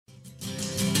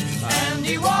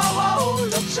Andy Warhol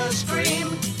looks a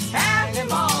scream, hang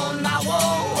him on my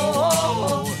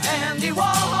wall. Andy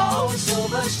Warhol,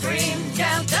 silver screen,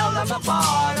 can't tell them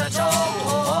apart at all.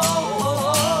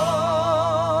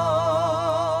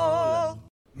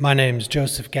 My name's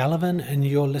Joseph Gallivan, and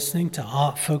you're listening to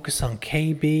Art Focus on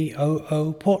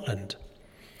KBOO Portland.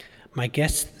 My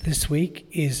guest this week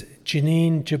is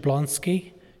Jeanine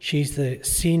Jablonski. She's the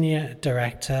Senior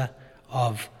Director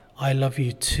of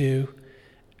ILY2,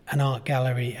 an art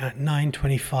gallery at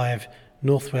 925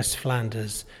 Northwest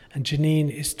Flanders. And Jeanine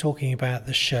is talking about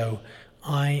the show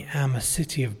I Am a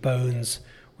City of Bones,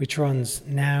 which runs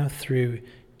now through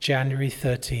January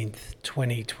 13th,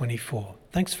 2024.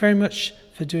 Thanks very much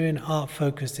for doing Art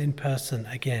Focus in person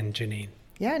again, Jeanine.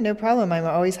 Yeah, no problem. I'm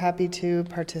always happy to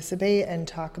participate and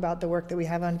talk about the work that we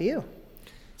have on view.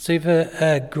 So you have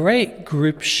a great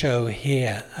group show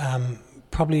here,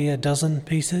 probably a dozen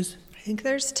pieces? I think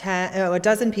there's a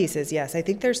dozen pieces, yes. I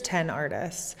think there's 10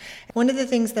 artists. One of the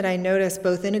things that I noticed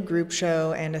both in a group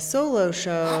show and a solo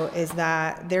show is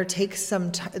that there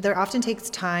often takes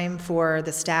time for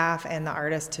the staff and the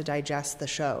artists to digest the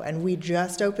show. And we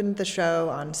just opened the show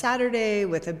on Saturday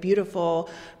with a beautiful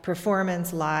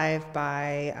performance live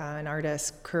by an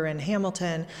artist, Corinne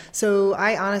Hamilton. So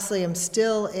I honestly am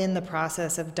still in the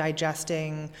process of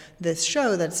digesting this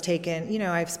show that's taken,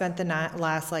 I've spent the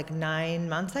last 9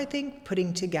 months, I think,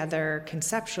 putting together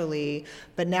conceptually,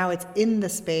 but now it's in the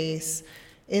space,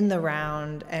 in the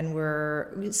round, and we're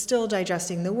still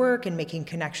digesting the work and making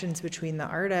connections between the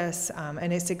artists.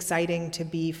 And it's exciting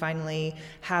to finally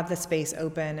have the space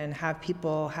open and have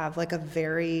people have a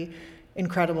very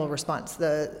incredible response.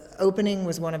 The opening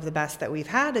was one of the best that we've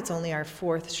had. It's only our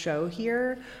 4th show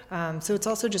here. So it's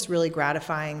also just really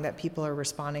gratifying that people are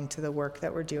responding to the work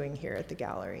that we're doing here at the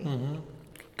gallery. Mm-hmm.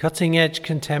 Cutting edge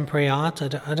contemporary art. I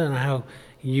don't know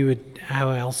how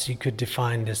else you could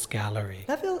define this gallery.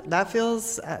 That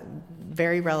feels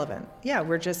very relevant. Yeah,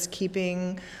 we're just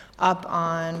keeping up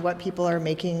on what people are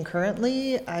making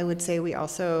currently. I would say we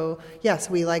also,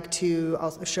 we like to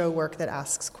also show work that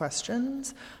asks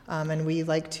questions, and we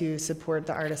like to support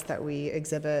the artists that we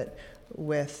exhibit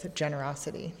with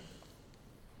generosity.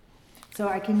 So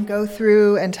I can go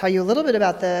through and tell you a little bit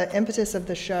about the impetus of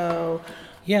the show.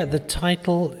 Yeah, the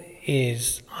title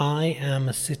is I Am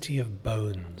a City of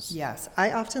Bones. Yes,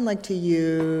 I often like to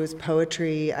use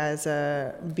poetry as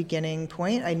a beginning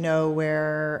point. I know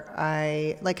where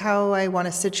how I want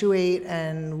to situate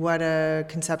and what a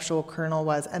conceptual kernel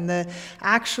was. And the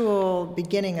actual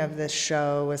beginning of this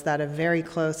show was that a very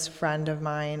close friend of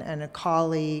mine and a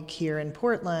colleague here in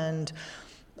Portland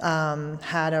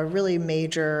had a really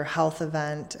major health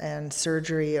event and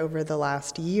surgery over the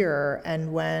last year.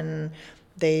 And when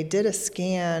they did a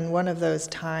scan one of those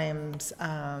times,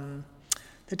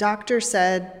 the doctor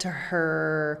said to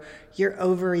her, your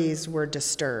ovaries were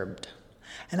disturbed.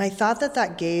 And I thought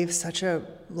that gave such a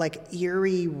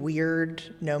eerie, weird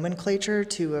nomenclature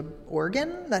to an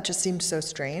organ that just seemed so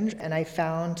strange. And I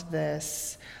found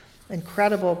this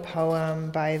incredible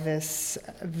poem by this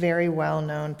very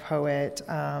well-known poet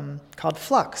called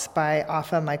Flux by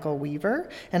Offa Michael Weaver.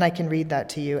 And I can read that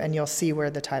to you, and you'll see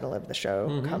where the title of the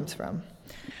show comes from.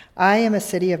 I am a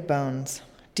city of bones,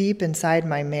 deep inside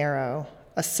my marrow,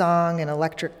 a song in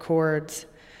electric chords,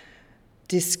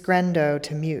 discrendo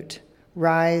to mute,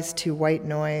 rise to white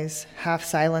noise, half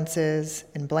silences,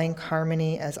 in blank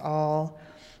harmony as all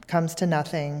comes to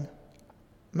nothing.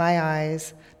 My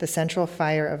eyes, the central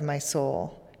fire of my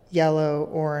soul, yellow,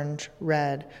 orange,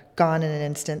 red, gone in an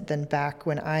instant, then back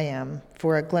when I am,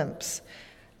 for a glimpse,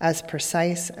 as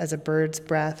precise as a bird's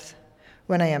breath,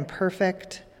 when I am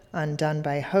perfect, undone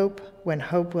by hope, when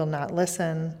hope will not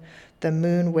listen, the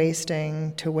moon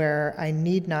wasting to where I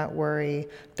need not worry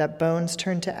that bones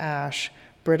turn to ash,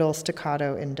 brittle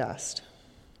staccato in dust.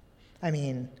 I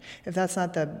mean, if that's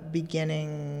not the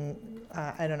beginning,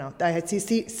 I don't know. I had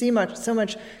so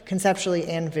much conceptually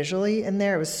and visually in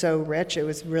there. It was so rich. It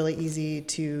was really easy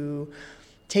to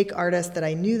take artists that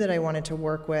I knew that I wanted to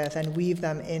work with and weave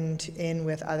them in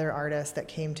with other artists that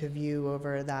came to view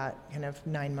over that kind of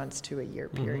 9 months to a year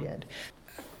period.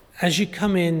 As you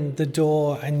come in the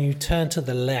door and you turn to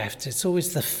the left, it's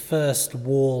always the first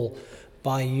wall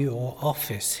by your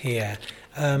office here.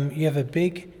 You have a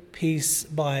big piece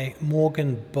by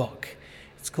Morgan Buck.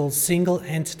 It's called Single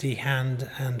Entity Hand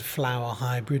and Flower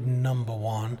Hybrid Number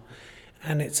 1.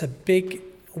 And it's a big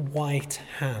white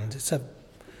hand.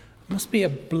 Must be a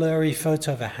blurry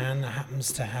photo of a hand that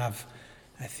happens to have,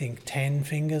 I think, 10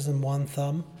 fingers and 1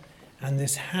 thumb. And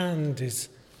this hand is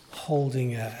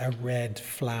holding a red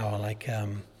flower, like a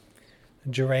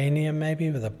geranium maybe,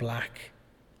 with a black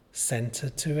center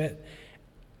to it.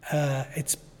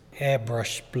 It's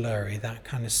airbrush blurry, that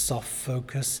kind of soft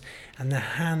focus, and the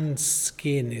hand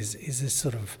skin is this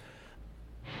sort of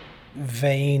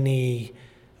veiny,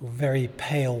 very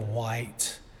pale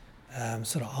white,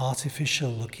 sort of artificial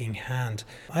looking hand.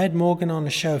 I had Morgan on a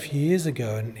show a few years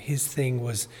ago, and his thing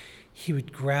was he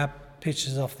would grab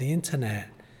pictures off the internet,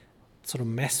 sort of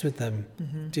mess with them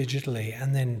digitally,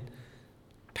 and then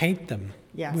paint them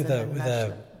with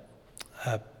a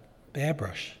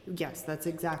airbrush. Yes, that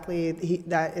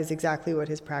is exactly what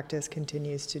his practice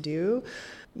continues to do.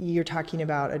 You're talking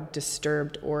about a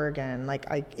disturbed organ.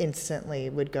 Like, I instantly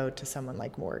would go to someone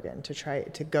like Morgan to try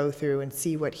to go through and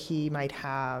see what he might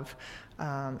have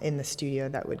in the studio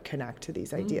that would connect to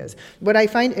these ideas. What I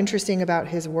find interesting about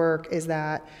his work is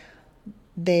that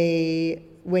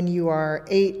when you are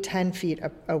 8-10 feet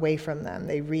away from them,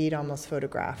 they read almost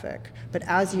photographic. But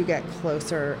as you get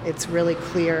closer, it's really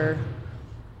clear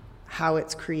how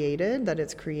it's created, that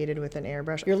it's created with an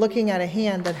airbrush. You're looking at a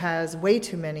hand that has way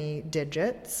too many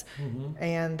digits,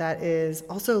 and that is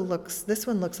also this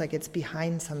one looks like it's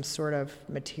behind some sort of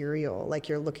material, like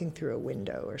you're looking through a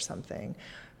window or something.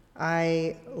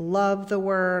 I love the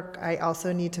work. I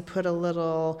also need to put a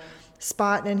little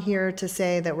spot in here to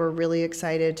say that we're really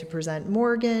excited to present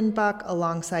Morgan Buck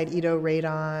alongside Ito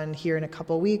Radon here in a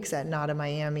couple weeks at NADA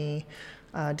Miami.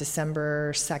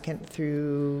 December 2nd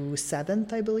through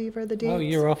 7th, I believe, are the dates. Oh,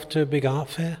 you're off to a big art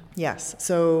fair? Yes.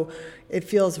 So it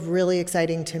feels really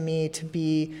exciting to me to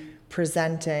be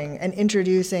presenting and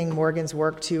introducing Morgan's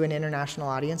work to an international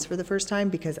audience for the first time,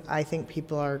 because I think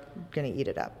people are going to eat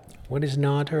it up. What is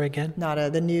NADA again? NADA,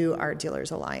 the New Art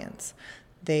Dealers Alliance.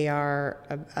 They are,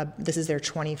 this is their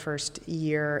 21st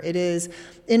year. It is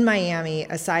in Miami.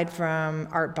 Aside from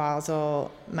Art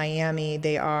Basel, Miami,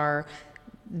 they are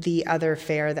the other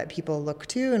fair that people look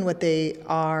to, and what they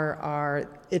are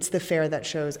it's the fair that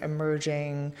shows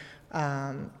emerging,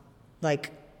 the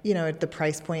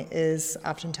price point is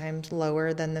oftentimes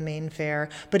lower than the main fair,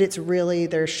 but it's really,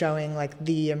 they're showing like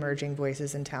the emerging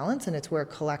voices and talents, and it's where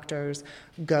collectors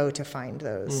go to find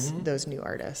those new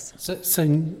artists. So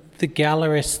the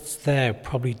gallerists there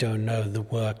probably don't know the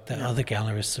work that other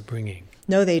gallerists are bringing.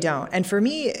 No, they don't. And for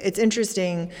me, it's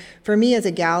interesting. For me as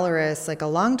a gallerist, like a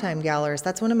longtime gallerist,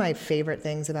 that's one of my favorite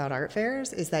things about art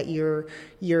fairs, is that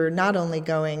you're not only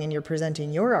going and you're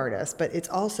presenting your artists, but it's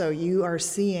also, you are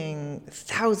seeing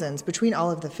thousands, between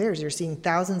all of the fairs, you're seeing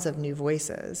thousands of new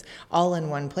voices all in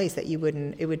one place that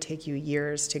it would take you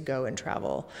years to go and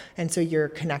travel. And so you're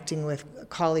connecting with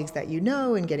colleagues that you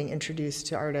know and getting introduced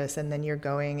to artists, and then you're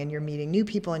going and you're meeting new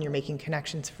people and you're making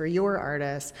connections for your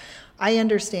artists. I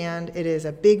understand it is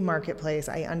a big marketplace.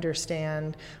 I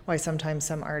understand why sometimes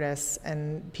some artists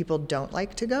and people don't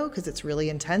like to go, because it's really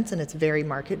intense and it's very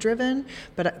market driven.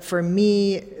 But for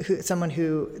me, someone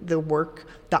who the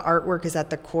artwork is at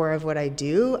the core of what I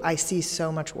do, I see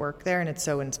so much work there and it's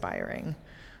so inspiring.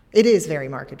 It is very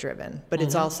market driven, but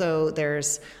it's also,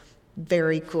 there's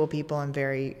very cool people and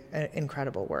very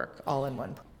incredible work all in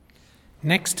one.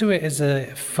 Next to it is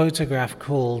a photograph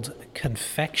called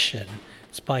Confection.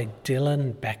 It's by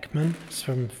Dylan Beckman. It's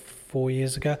from 4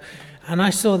 years ago. And I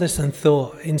saw this and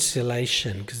thought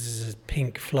installation, because this is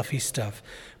pink fluffy stuff.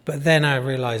 But then I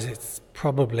realized it's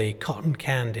probably cotton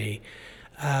candy.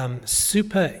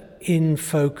 Super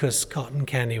in-focus cotton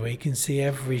candy, where you can see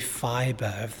every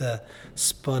fiber of the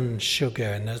spun sugar.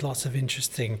 And there's lots of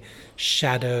interesting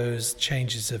shadows,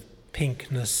 changes of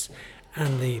pinkness.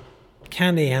 And the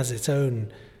candy has its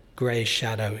own gray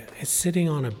shadow. It's sitting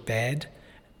on a bed.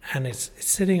 And it's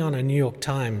sitting on a New York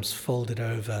Times folded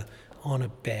over on a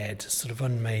bed, sort of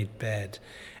unmade bed.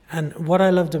 And what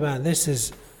I loved about this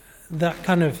is that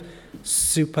kind of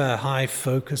super high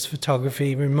focus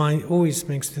photography always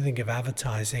makes me think of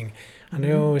advertising. And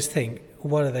I always think,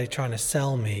 what are they trying to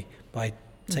sell me by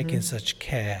taking such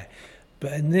care?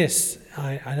 But in this,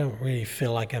 I don't really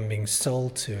feel like I'm being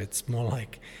sold to. It's more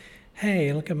like,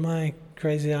 hey, look at my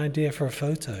crazy idea for a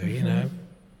photo,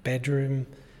 bedroom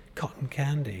cotton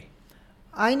candy.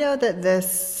 I know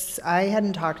that I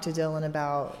hadn't talked to Dylan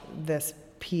about this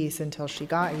piece until she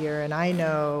got here, and I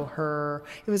know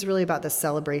it was really about the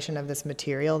celebration of this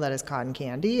material that is cotton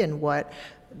candy, and what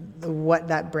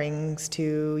that brings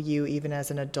to you even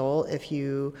as an adult if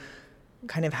you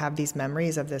kind of have these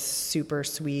memories of this super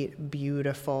sweet,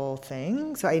 beautiful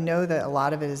thing. So I know that a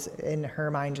lot of it is, in her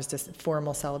mind, just a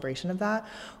formal celebration of that.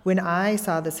 When I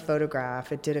saw this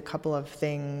photograph, it did a couple of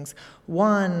things.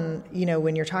 One,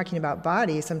 when you're talking about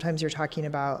body, sometimes you're talking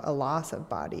about a loss of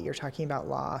body. You're talking about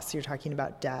loss. You're talking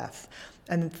about death.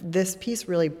 And this piece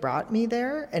really brought me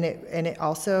there, and it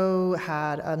also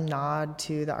had a nod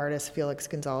to the artist Felix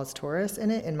Gonzalez Torres in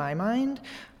it, in my mind.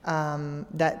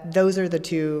 That those are the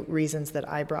two reasons that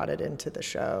I brought it into the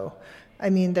show. I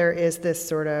mean, there is this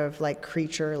sort of like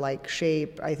creature-like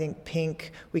shape. I think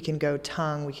pink, we can go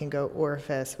tongue, we can go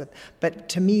orifice with, but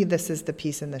to me, this is the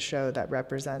piece in the show that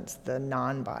represents the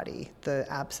non-body, the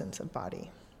absence of body.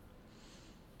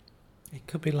 It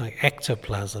could be like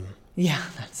ectoplasm. Yeah,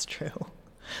 that's true.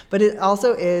 But it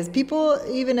also is, people,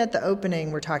 even at the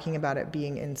opening, were talking about it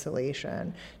being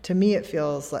insulation. To me, it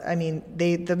feels like, I mean,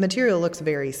 the material looks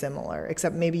very similar,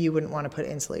 except maybe you wouldn't want to put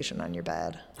insulation on your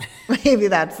bed. Maybe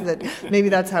that's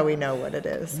how we know what it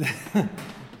is.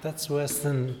 That's worse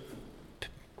than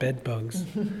bed bugs.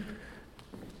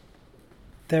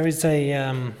 There is a,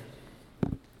 is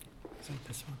it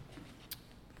this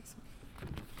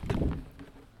one?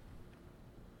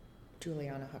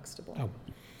 Juliana Huxtable. Oh.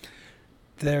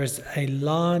 There is a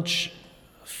large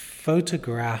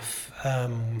photograph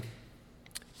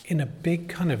in a big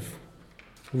kind of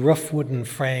rough wooden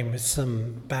frame with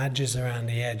some badges around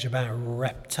the edge about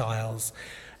reptiles.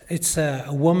 It's a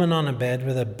woman on a bed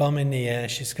with her bum in the air.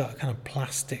 She's got kind of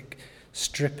plastic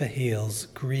stripper heels,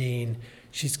 green.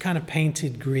 She's kind of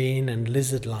painted green and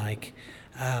lizard-like,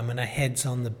 and her head's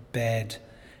on the bed.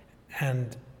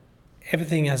 And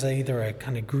everything has either a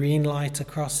kind of green light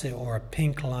across it or a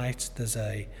pink light. There's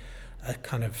a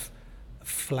kind of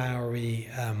flowery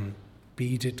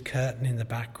beaded curtain in the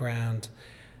background.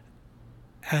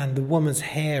 And the woman's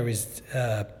hair is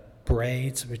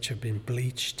braids which have been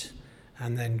bleached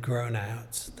and then grown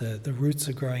out. The roots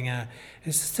are growing out.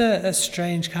 It's just a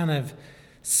strange kind of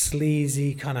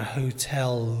sleazy kind of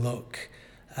hotel look,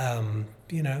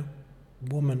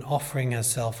 woman offering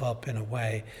herself up in a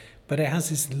way. But it has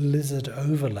this lizard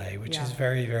overlay, which is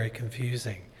very, very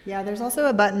confusing. Yeah, there's also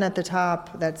a button at the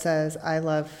top that says, "I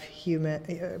love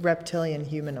reptilian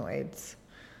humanoids."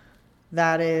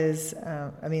 That is,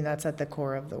 that's at the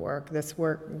core of the work. This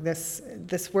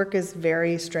work is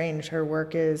very strange. Her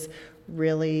work is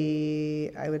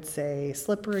really, I would say,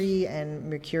 slippery and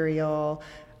mercurial.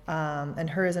 And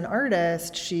her as an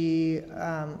artist, she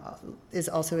is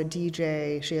also a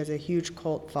DJ. She has a huge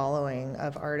cult following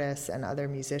of artists and other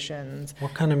musicians.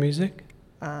 What kind of music?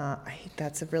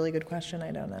 That's a really good question.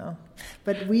 I don't know.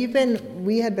 But we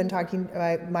had been talking,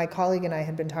 my colleague and I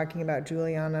had been talking about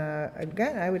Juliana,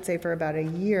 again, I would say for about a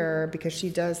year, because she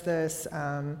does this,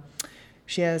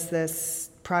 she has this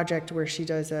project where she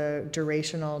does a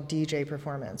durational DJ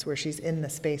performance where she's in the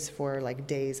space for like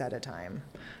days at a time.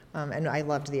 And I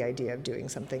loved the idea of doing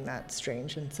something that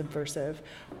strange and subversive.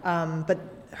 But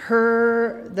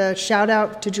the shout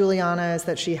out to Juliana is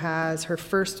that she has her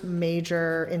first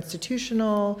major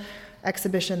institutional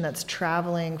exhibition that's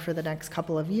traveling for the next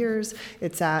couple of years.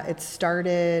 It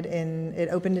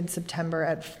opened in September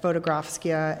at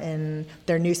Fotografskia in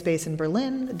their new space in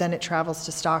Berlin. Then it travels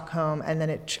to Stockholm, and then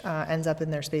it ends up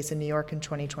in their space in New York in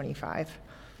 2025.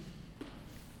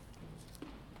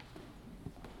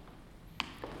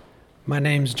 My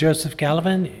name's Joseph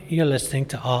Gallivan. You're listening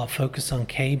to Art Focus on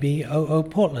KBOO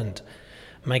Portland.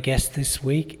 My guest this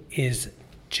week is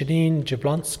Jeanine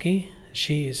Jablonski.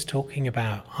 She is talking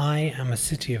about I Am a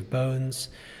City of Bones,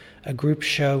 a group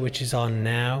show which is on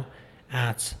now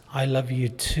at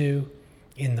ILY2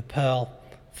 in the Pearl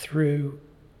through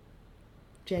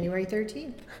January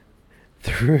 13th.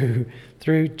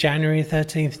 Through January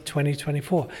 13th,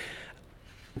 2024.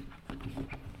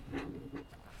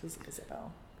 This is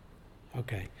Isabel.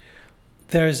 Okay.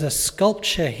 There's a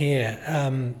sculpture here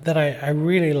that I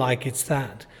really like. It's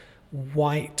that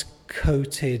white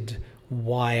coated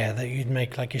wire that you'd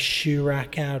make like a shoe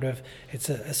rack out of. It's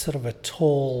a sort of a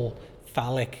tall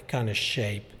phallic kind of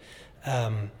shape.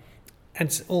 And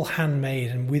it's all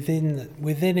handmade, and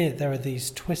within it there are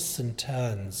these twists and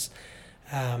turns.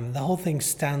 The whole thing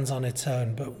stands on its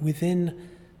own, but within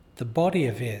the body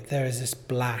of it there is this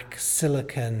black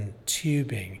silicone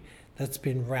tubing that's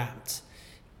been wrapped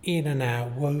in and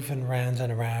out, woven round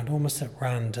and around, almost at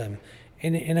random,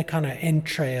 in a kind of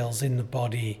entrails in the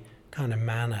body kind of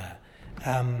manner.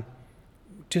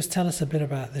 Just tell us a bit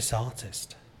about this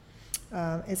artist.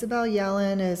 Isabel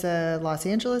Yellen is a Los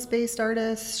Angeles-based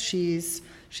artist. She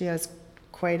has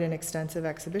quite an extensive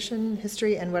exhibition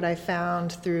history, and what I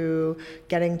found through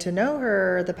getting to know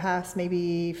her the past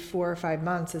maybe 4 or 5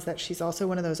 months is that she's also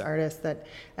one of those artists that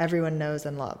everyone knows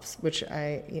and loves,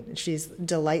 she's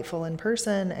delightful in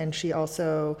person, and she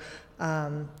also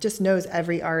just knows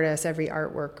every artist, every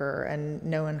art worker, and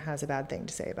no one has a bad thing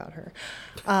to say about her.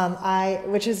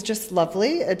 Which is just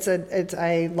lovely.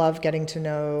 I love getting to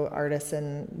know artists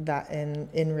in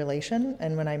relation.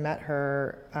 And when I met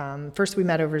her, first we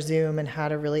met over Zoom and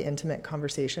had a really intimate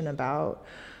conversation about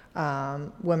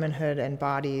womanhood and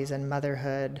bodies and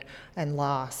motherhood and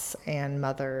loss and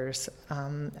mothers.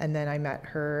 And then I met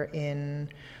her in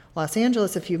Los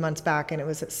Angeles a few months back, and it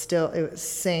was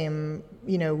same,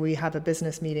 we have a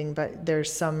business meeting, but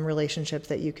there's some relationships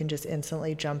that you can just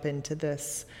instantly jump into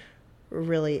this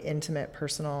really intimate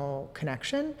personal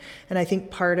connection. And I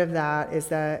think part of that is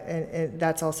that, and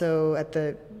that's also at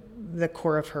the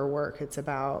core of her work. It's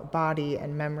about body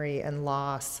and memory and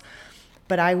loss.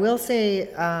 But I will say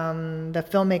the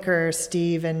filmmaker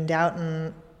Stephen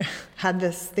Doughton had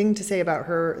this thing to say about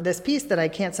this piece that I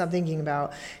can't stop thinking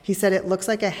about. He said it looks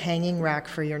like a hanging rack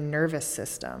for your nervous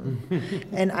system.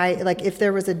 And if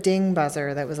there was a ding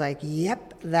buzzer that was like,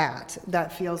 yep,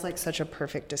 that feels like such a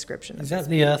perfect description. Is that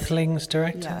the Earthlings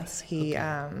director? Yes,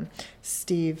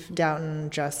 Steve Doughton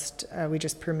we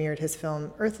just premiered his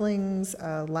film Earthlings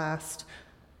last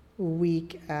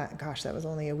week that was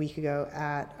only a week ago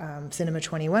at Cinema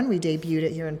 21. We debuted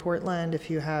it here in Portland.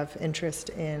 If you have interest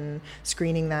in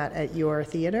screening that at your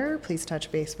theater, please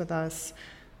touch base with us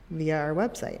via our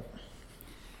website.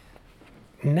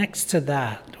 Next to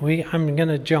that, I'm going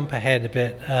to jump ahead a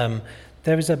bit.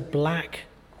 There is a black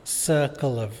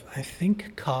circle of, I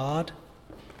think, card,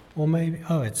 or maybe,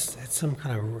 it's some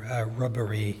kind of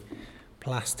rubbery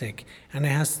plastic, and it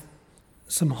has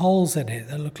some holes in it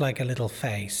that look like a little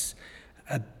face,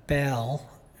 a bell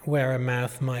where a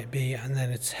mouth might be, and then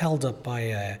it's held up by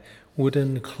a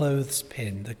wooden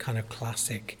clothespin, the kind of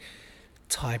classic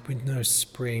type with no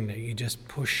spring that you just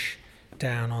push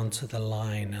down onto the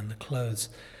line and the clothes.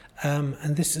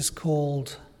 And this is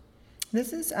called...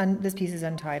 This piece is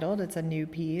untitled. It's a new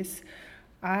piece.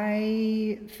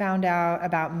 I found out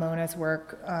about Mona's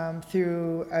work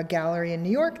through a gallery in New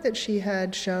York that she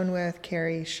had shown with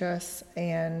Carrie Schuss,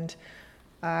 and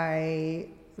I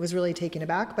was really taken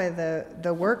aback by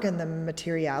the work and the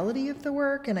materiality of the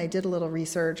work. And I did a little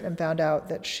research and found out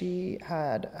that she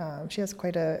has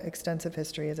quite an extensive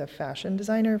history as a fashion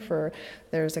designer.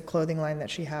 There's a clothing line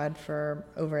that she had for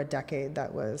over a decade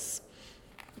that was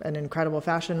an incredible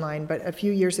fashion line. But a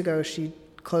few years ago, she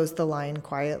closed the line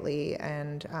quietly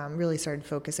and really started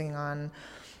focusing on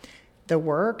the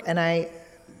work. And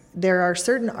there are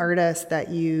certain artists that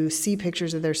you see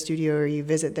pictures of their studio or you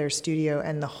visit their studio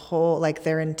and the whole,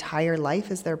 their entire life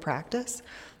is their practice.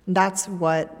 That's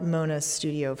what Mona's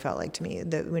studio felt like to me.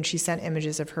 That when she sent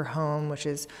images of her home, which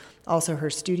is also her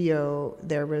studio,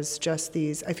 there was just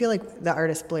these, I feel like the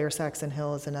artist Blair Saxon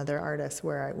Hill is another artist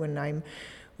where when I'm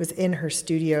was in her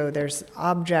studio, there's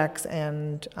objects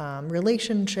and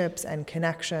relationships and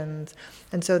connections.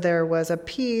 And so there was a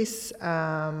piece,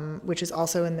 which is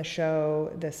also in the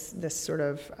show, this sort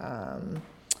of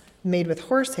made with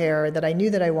horsehair that I knew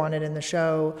that I wanted in the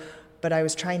show, but I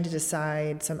was trying to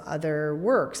decide some other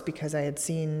works because I had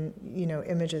seen,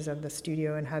 images of the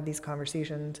studio and had these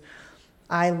conversations.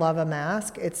 I love a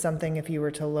mask. It's something, if you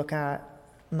were to look at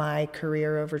my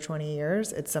career over 20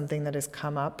 years, it's something that has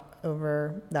come up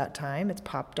over that time. It's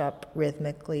popped up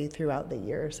rhythmically throughout the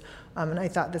years. And I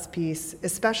thought this piece,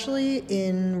 especially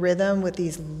in rhythm with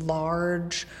these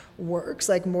large works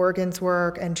like Morgan's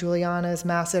work and Juliana's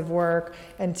massive work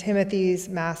and Timothy's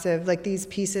massive, these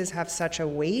pieces have such a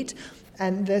weight.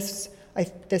 And this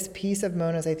piece of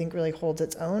Mona's, I think, really holds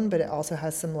its own, but it also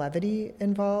has some levity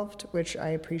involved, which I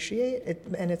appreciate.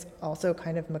 And it's also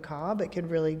kind of macabre. It could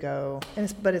really go,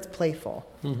 but it's playful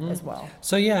as well.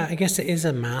 So yeah, I guess it is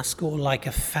a mask or like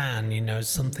a fan,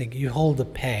 something. You hold a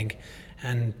peg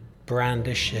and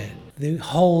brandish it. The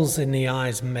holes in the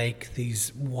eyes make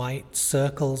these white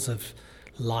circles of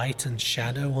light and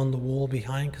shadow on the wall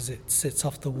behind because it sits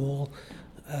off the wall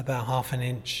about half an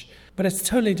inch. But it's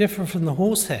totally different from the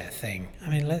horsehair thing. I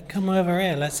mean, come over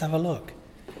here, let's have a look.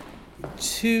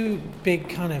 Two big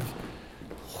kind of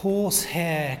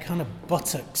horsehair kind of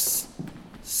buttocks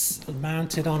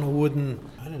mounted on a wooden,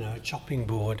 chopping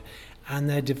board, and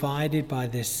they're divided by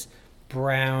this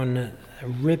brown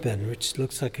ribbon, which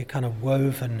looks like a kind of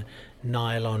woven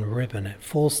nylon ribbon. It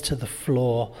falls to the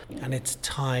floor and it's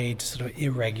tied sort of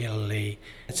irregularly.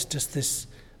 It's just this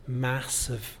mass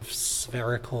of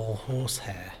spherical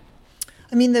horsehair.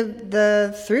 I mean,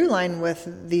 the through line with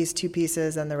these two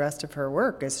pieces and the rest of her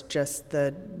work is just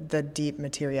the deep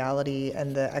materiality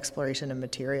and the exploration of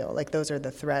material. Those are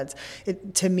the threads.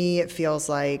 To me, it feels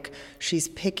like she's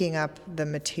picking up the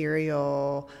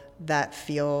material that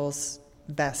feels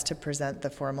best to present the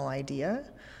formal idea.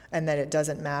 and that it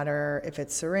doesn't matter if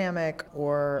it's ceramic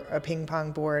or a ping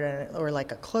pong board or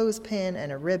like a clothespin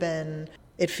and a ribbon.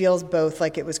 It feels both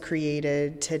like it was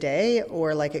created today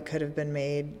or like it could have been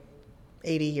made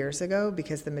 80 years ago,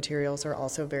 because the materials are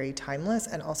also very timeless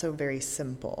and also very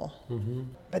simple. Mm-hmm.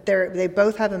 But they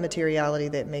both have a materiality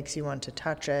that makes you want to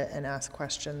touch it and ask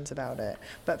questions about it.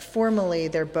 But formally,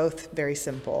 they're both very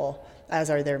simple,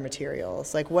 as are their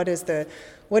materials. Like, what is the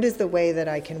way that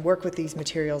I can work with these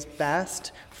materials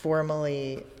best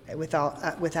formally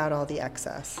without all the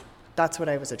excess? That's what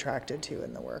I was attracted to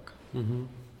in the work. Mm-hmm.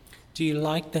 Do you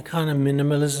like the kind of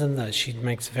minimalism that she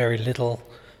makes very little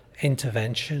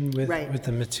intervention with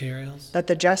the materials? That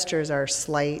the gestures are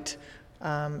slight,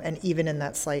 and even in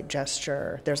that slight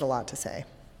gesture, there's a lot to say.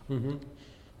 Mm-hmm.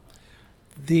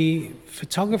 The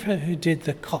photographer who did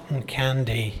the cotton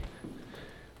candy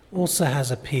also has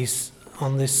a piece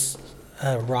on this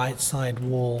right side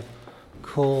wall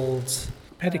called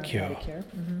Pedicure.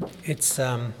 Mm-hmm. It's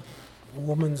a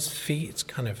woman's feet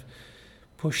kind of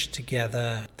pushed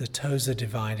together. The toes are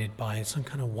divided by some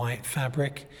kind of white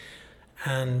fabric.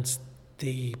 And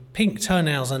the pink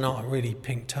toenails are not really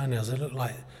pink toenails. They look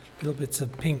like little bits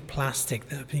of pink plastic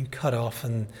that have been cut off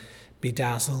and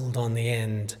bedazzled on the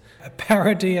end. A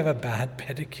parody of a bad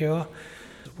pedicure.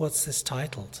 What's this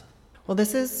titled? Well,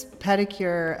 this is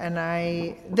Pedicure,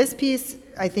 and this piece,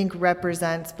 I think,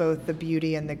 represents both the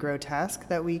beauty and the grotesque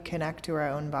that we connect to our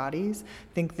own bodies.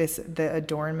 I think the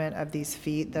adornment of these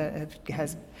feet that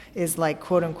is like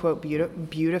quote unquote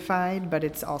beautified, but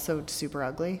it's also super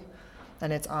ugly.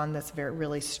 And it's on this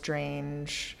really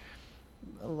strange,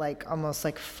 like almost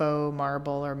like faux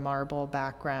marble or marble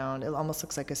background. It almost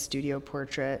looks like a studio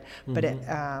portrait, but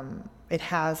it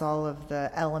has all of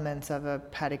the elements of a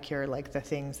pedicure, like the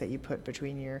things that you put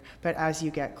between but as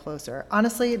you get closer.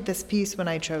 Honestly, this piece, when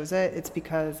I chose it, it's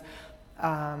because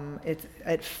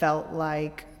it felt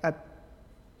like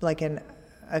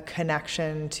a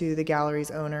connection to the gallery's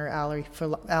owner, Ali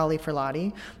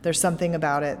Furlati. There's something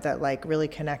about it that like really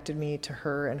connected me to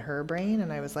her and her brain.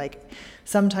 And I was like,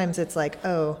 sometimes it's like,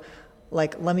 oh,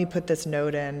 like let me put this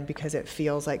note in because it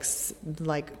feels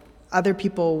like other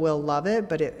people will love it,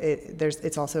 but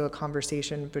it's also a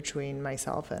conversation between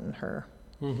myself and her.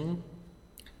 Mm-hmm.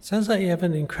 Sounds like you have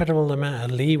an incredible amount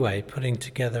of leeway putting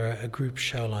together a group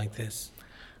show like this.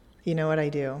 You know what I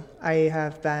do? I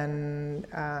have been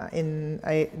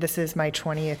this is my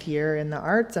 20th year in the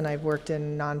arts, and I've worked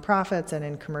in nonprofits and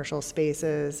in commercial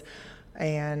spaces,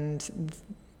 and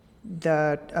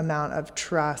the amount of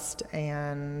trust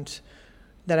and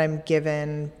that I'm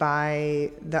given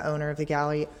by the owner of the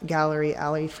gallery,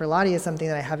 Ali Furlati, is something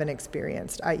that I haven't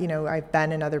experienced. I've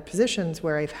been in other positions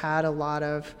where I've had a lot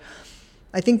of.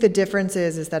 I think the difference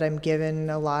is that I'm given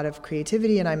a lot of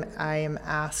creativity, and I am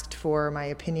asked for my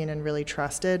opinion and really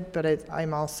trusted, but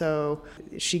I'm also,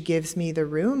 she gives me the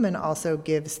room and also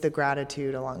gives the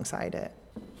gratitude alongside it.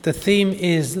 The theme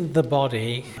is the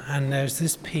body, and there's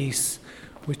this piece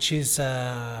which is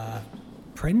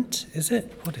print, is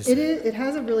it? What is it? It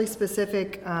has a really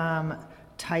specific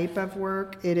type of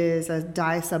work. It is a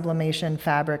dye tablimation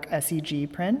fabric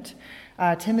SEG print.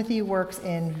 Timothy works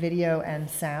in video and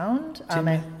sound.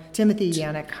 Timothy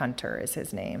Yannick Hunter is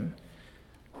his name.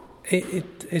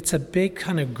 It's a big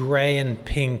kind of gray and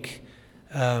pink.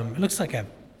 It looks like a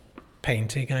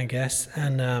painting, I guess.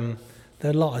 And there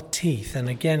are a lot of teeth. And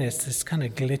again, it's this kind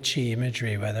of glitchy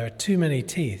imagery where there are too many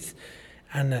teeth.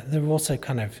 And they're also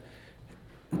kind of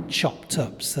chopped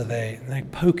up. So they're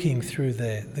poking through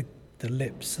the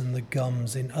lips and the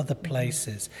gums in other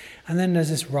places. And then there's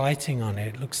this writing on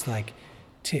it. It looks like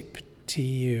tip to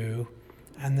you,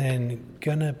 and then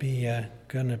gonna be a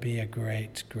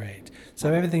great.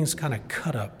 So everything's kind of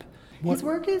cut up. His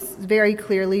work is very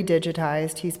clearly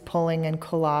digitized. He's pulling and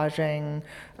collaging.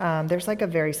 There's like a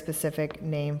very specific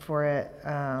name for it,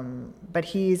 but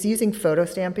he's using photo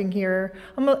stamping here.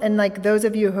 And like those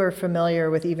of you who are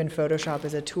familiar with even Photoshop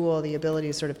as a tool, the ability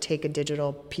to sort of take a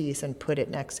digital piece and put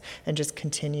it next and just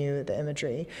continue the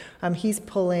imagery. He's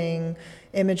pulling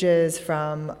images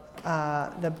from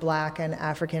the Black and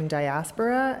African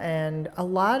diaspora, and a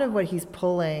lot of what he's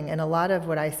pulling and a lot of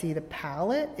what I see the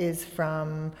palette is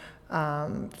from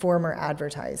former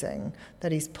advertising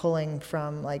that he's pulling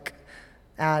from like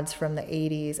ads from the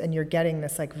 80s, and you're getting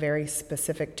this like very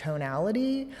specific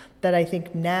tonality that I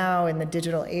think now in the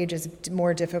digital age is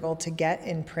more difficult to get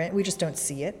in print. We just don't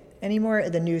see it anymore.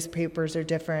 The newspapers are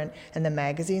different and the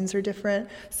magazines are different.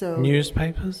 So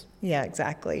newspapers? Yeah,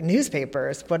 exactly.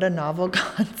 Newspapers. What a novel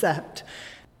concept.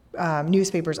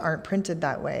 Newspapers aren't printed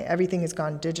that way. Everything has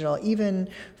gone digital. Even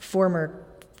former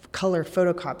color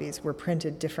photocopies were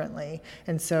printed differently.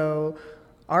 And so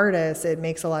artists, it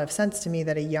makes a lot of sense to me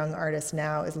that a young artist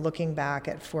now is looking back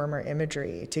at former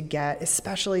imagery to get,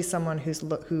 especially someone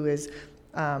who is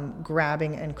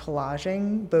grabbing and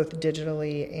collaging both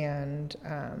digitally and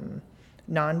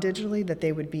non-digitally, that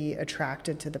they would be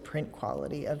attracted to the print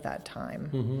quality of that time.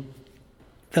 Mm-hmm.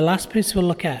 The last piece we'll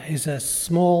look at is a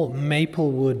small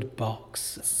maple wood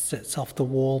box. It sits off the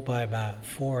wall by about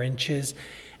 4 inches,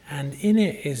 and in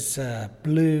it is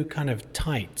blue kind of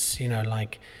tights,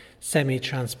 like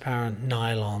semi-transparent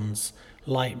nylons,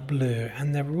 light blue,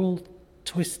 and they're all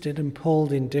twisted and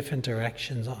pulled in different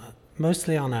directions,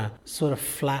 mostly on a sort of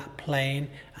flat plane,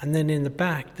 and then in the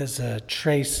back there's a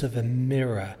trace of a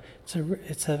mirror.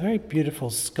 It's a very beautiful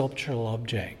sculptural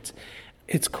object.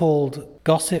 It's called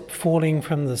Gossip Falling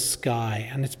from the Sky,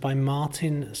 and it's by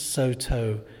Martin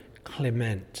Soto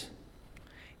Clement.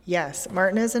 Yes,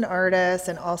 Martin is an artist,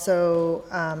 and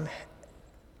also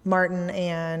Martin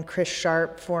and Chris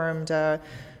Sharp formed a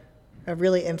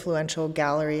really influential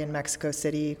gallery in Mexico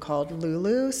City called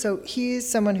Lulu. So he's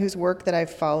someone whose work that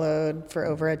I've followed for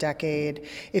over a decade.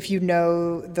 If you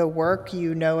know the work,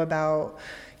 you know about,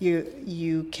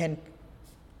 you can,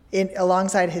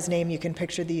 alongside his name, you can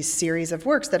picture these series of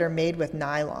works that are made with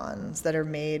nylons, that are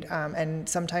made, and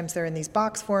sometimes they're in these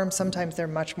box forms, sometimes they're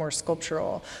much more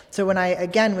sculptural. So when I,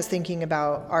 again, was thinking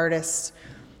about artists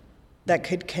that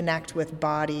could connect with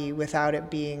body without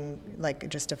it being like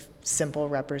just a simple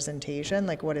representation,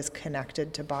 like what is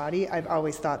connected to body, I've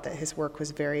always thought that his work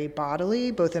was very bodily,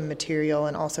 both in material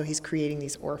and also he's creating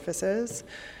these orifices.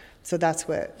 So that's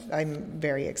what I'm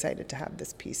very excited to have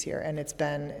this piece here, and it's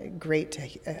been great to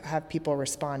have people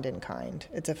respond in kind.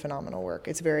 It's a phenomenal work.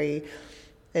 It's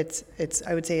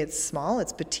I would say it's small,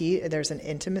 it's petite. There's an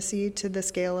intimacy to the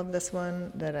scale of this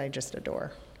one that I just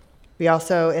adore. We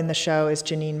also, in the show, is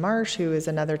Jeanine Marsh, who is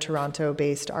another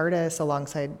Toronto-based artist,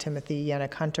 alongside Timothy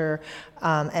Yannick Hunter,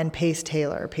 and Pace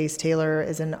Taylor. Pace Taylor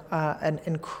is an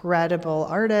incredible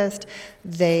artist.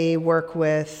 They work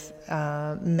with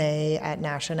May at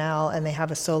National, and they have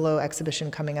a solo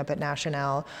exhibition coming up at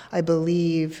National, I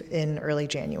believe, in early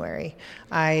January.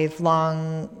 I've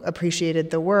long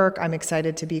appreciated the work. I'm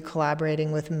excited to be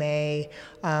collaborating with May,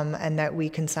 and that we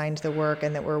consigned the work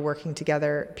and that we're working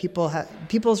together.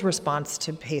 People's response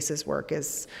to Pace's work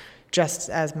is just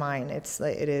as mine. It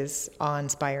is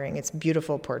awe-inspiring. It's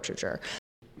beautiful portraiture.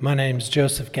 My name's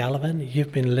Joseph Gallivan.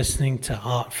 You've been listening to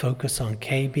Art Focus on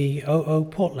KBOO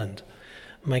Portland.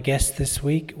 My guest this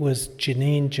week was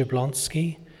Jeanine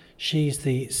Jablonski. She's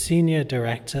the Senior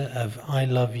Director of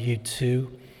ILY2,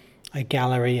 a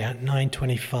gallery at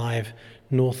 925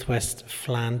 Northwest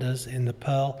Flanders in the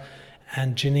Pearl.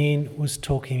 And Jeanine was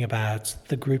talking about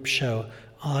the group show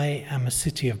I Am a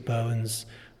City of Bones,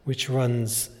 which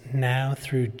runs now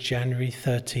through January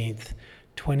 13th,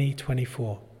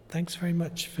 2024. Thanks very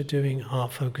much for doing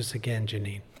Art Focus again,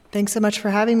 Jeanine. Thanks so much for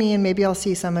having me, and maybe I'll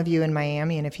see some of you in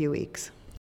Miami in a few weeks.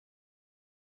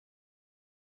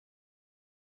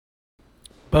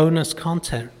 Bonus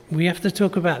content. We have to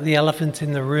talk about the elephant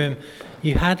in the room.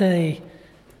 You had a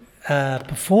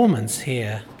performance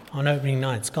here on opening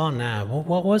night. It's gone now.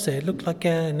 What was it? It looked like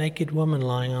a naked woman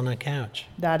lying on a couch.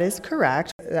 That is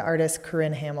correct. The artist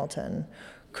Corinne Hamilton.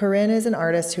 Corinne is an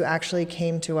artist who actually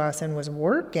came to us and was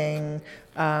working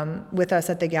with us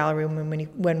at the gallery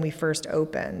when we first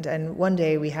opened. And one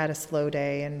day we had a slow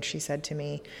day, and she said to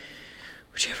me,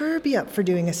 "Would you ever be up for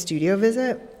doing a studio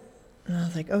visit?" And I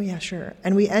was like, "Oh yeah, sure."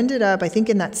 And we ended up, I think,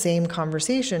 in that same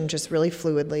conversation, just really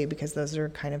fluidly, because those are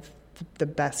kind of the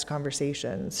best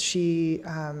conversations. She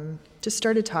just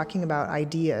started talking about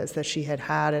ideas that she had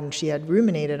and she had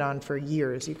ruminated on for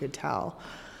years, you could tell.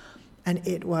 And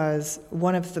it was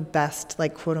one of the best,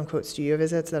 like, quote unquote, studio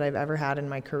visits that I've ever had in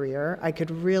my career. I could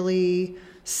really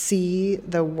see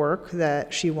the work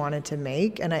that she wanted to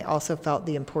make, and I also felt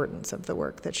the importance of the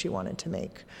work that she wanted to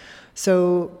make.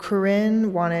 So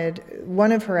Corinne wanted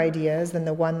one of her ideas, and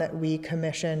the one that we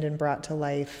commissioned and brought to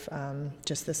life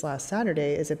just this last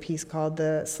Saturday, is a piece called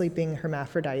The Sleeping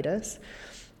Hermaphroditus.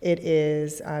 It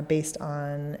is based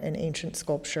on an ancient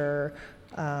sculpture,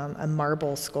 a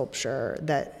marble sculpture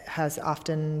that has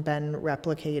often been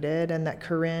replicated and that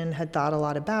Corinne had thought a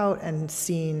lot about and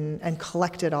seen and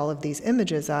collected all of these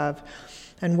images of.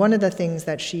 And one of the things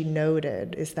that she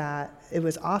noted is that it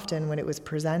was often, when it was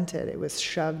presented, it was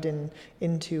shoved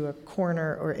into a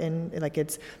corner, or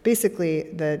it's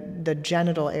basically the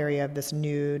genital area of this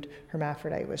nude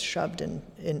hermaphrodite was shoved in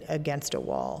against a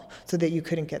wall so that you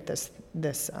couldn't get this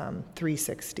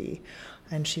 360.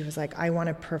 And she was like, "I want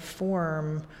to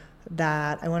perform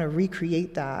that, I want to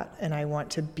recreate that, and I want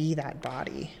to be that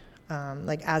body."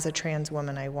 Like as a trans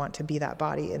woman, I want to be that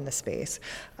body in the space.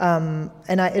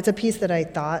 It's a piece that I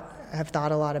have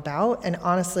thought a lot about, and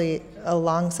honestly,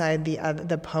 alongside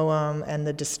the poem and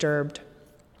the disturbed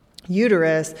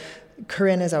uterus,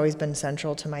 Corinne has always been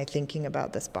central to my thinking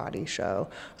about this body show.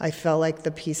 I felt like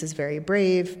the piece is very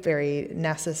brave, very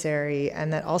necessary,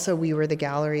 and that also we were the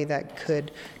gallery that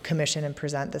could commission and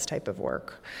present this type of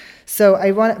work. So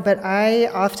I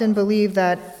often believe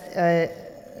that,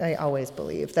 I always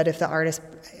believe that if the artist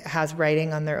has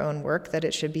writing on their own work, that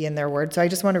it should be in their words. So I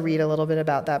just want to read a little bit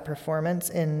about that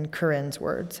performance in Corinne's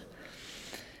words.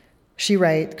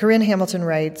 Corinne Hamilton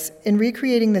writes, "In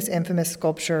recreating this infamous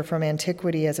sculpture from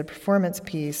antiquity as a performance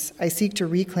piece, I seek to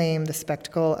reclaim the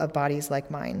spectacle of bodies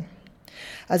like mine.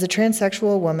 As a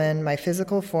transsexual woman, my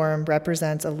physical form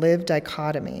represents a lived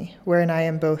dichotomy wherein I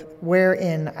am both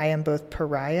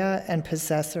pariah and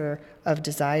possessor of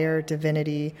desire,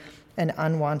 divinity, and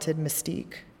unwanted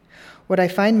mystique. What I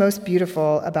find most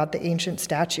beautiful about the ancient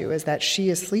statue is that she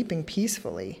is sleeping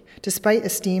peacefully, despite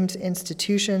esteemed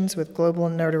institutions with global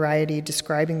notoriety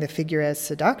describing the figure as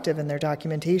seductive in their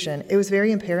documentation. It was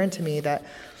very apparent to me that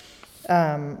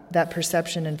that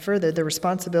perception, and further, the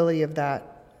responsibility of that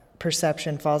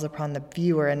perception falls upon the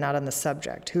viewer and not on the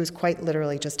subject, who is quite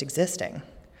literally just existing."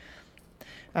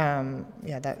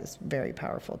 That is very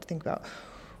powerful to think about.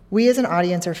 "We as an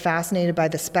audience are fascinated by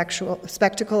the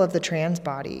spectacle of the trans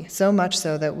body, so much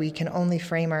so that we can only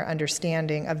frame our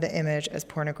understanding of the image as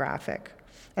pornographic.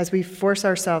 As we force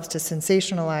ourselves to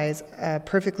sensationalize a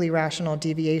perfectly rational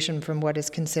deviation from what is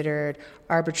considered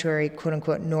arbitrary,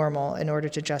 quote-unquote, normal in order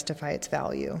to justify its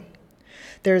value.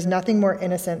 There is nothing more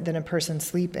innocent than a person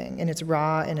sleeping, and it's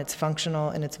raw, and it's functional,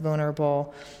 and it's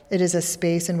vulnerable. It is a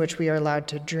space in which we are allowed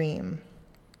to dream.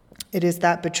 It is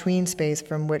that between space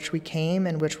from which we came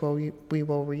and which we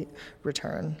will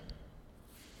return."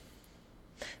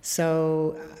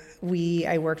 So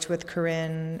I worked with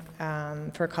Corinne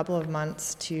for a couple of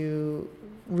months to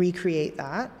recreate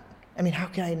that. I mean, how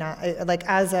can I not?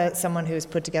 As someone who's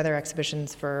put together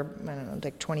exhibitions for,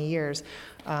 20 years,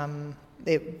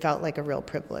 it felt like a real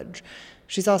privilege.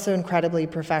 She's also incredibly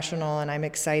professional, and I'm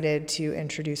excited to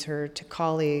introduce her to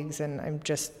colleagues, and I'm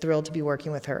just thrilled to be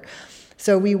working with her.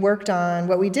 So we worked on,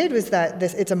 what we did was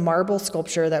it's a marble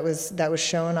sculpture that was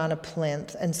shown on a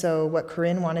plinth, and so what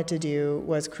Corinne wanted to do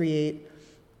was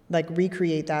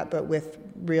recreate that, but with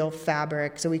real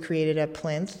fabric. So we created a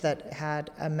plinth that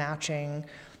had a matching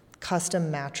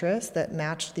custom mattress that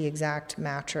matched the exact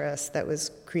mattress that was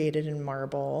created in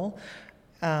marble.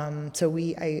 When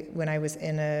I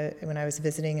was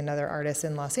visiting another artist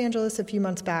in Los Angeles a few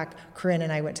months back, Corinne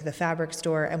and I went to the fabric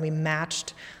store and we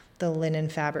matched the linen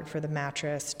fabric for the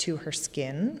mattress to her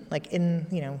skin.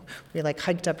 We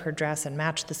hiked up her dress and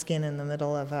matched the skin in the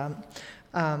middle of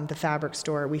the fabric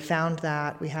store. We found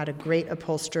that. We had a great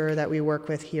upholsterer that we work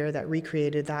with here that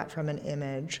recreated that from an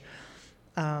image.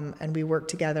 And we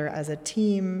worked together as a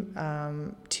team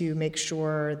to make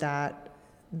sure that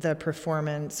the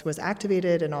performance was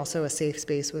activated and also a safe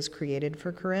space was created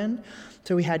for Corinne.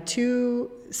 So we had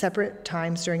 2 separate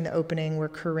times during the opening where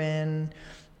Corinne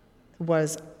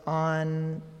was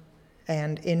on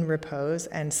and in repose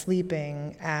and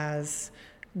sleeping as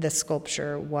the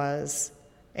sculpture was.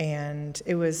 And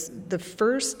it was the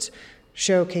first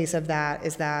showcase of that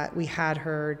is that we had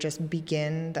her just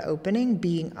begin the opening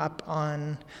being up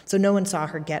on, so no one saw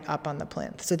her get up on the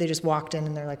plinth. So they just walked in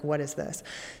and they're like, what is this?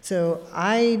 So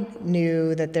I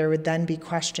knew that there would then be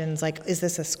questions like, is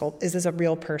this a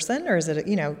real person? Or is it,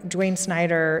 Dwayne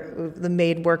Snyder, the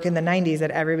made work in the 90s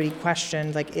that everybody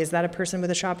questioned, like, is that a person with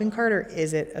a shopping cart or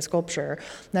is it a sculpture?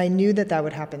 And I knew that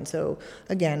would happen. So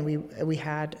again, we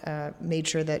had made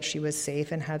sure that she was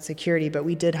safe and had security, but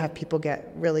we did have people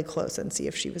get really close and see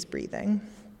if she was breathing.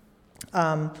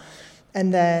 And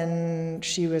then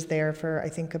she was there for, I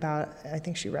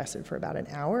think she rested for about an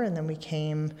hour, and then we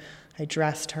came, I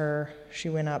dressed her, she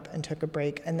went up and took a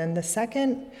break. And then the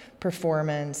second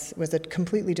performance was a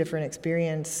completely different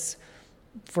experience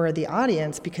for the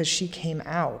audience because she came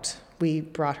out. We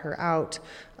brought her out,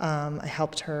 I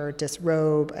helped her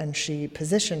disrobe, and she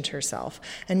positioned herself.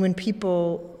 And when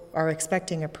people are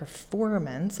expecting a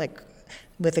performance,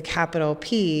 with a capital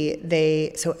P,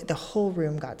 so the whole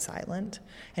room got silent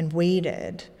and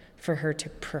waited for her to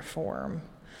perform.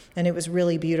 And it was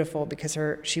really beautiful because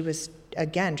she was,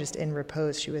 again, just in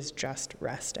repose. She was just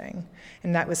resting.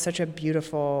 And that was such a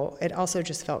beautiful, it also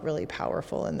just felt really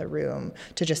powerful in the room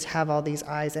to just have all these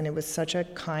eyes. And it was such a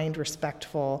kind,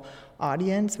 respectful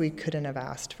audience. We couldn't have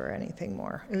asked for anything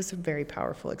more. It was a very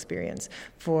powerful experience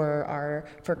for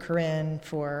Corinne,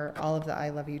 for all of the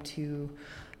ILY2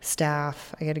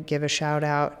 staff. I got to give a shout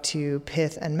out to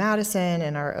Pith and Madison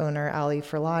and our owner, Ali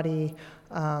Ferlati.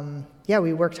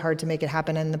 We worked hard to make it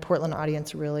happen, and the Portland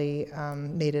audience really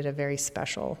made it a very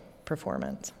special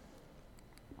performance.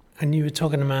 And you were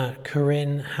talking about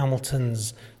Corinne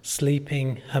Hamilton's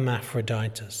Sleeping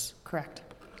Hermaphroditus. Correct.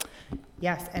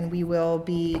 Yes, and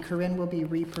Corinne will be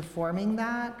re-performing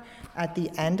that at the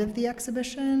end of the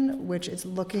exhibition, which is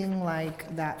looking like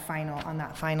on that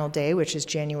final day, which is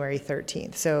January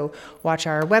 13th. So watch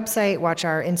our website, watch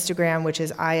our Instagram, which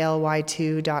is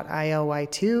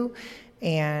ILY2.ILY2,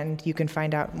 and you can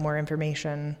find out more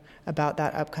information about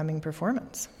that upcoming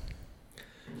performance.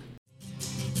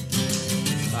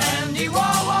 Andy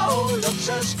Warhol looks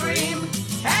a scream,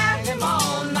 hang him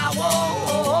on my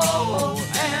wall.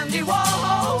 Andy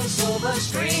Warhol, silver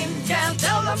screen, can't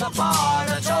tell them apart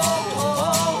at all.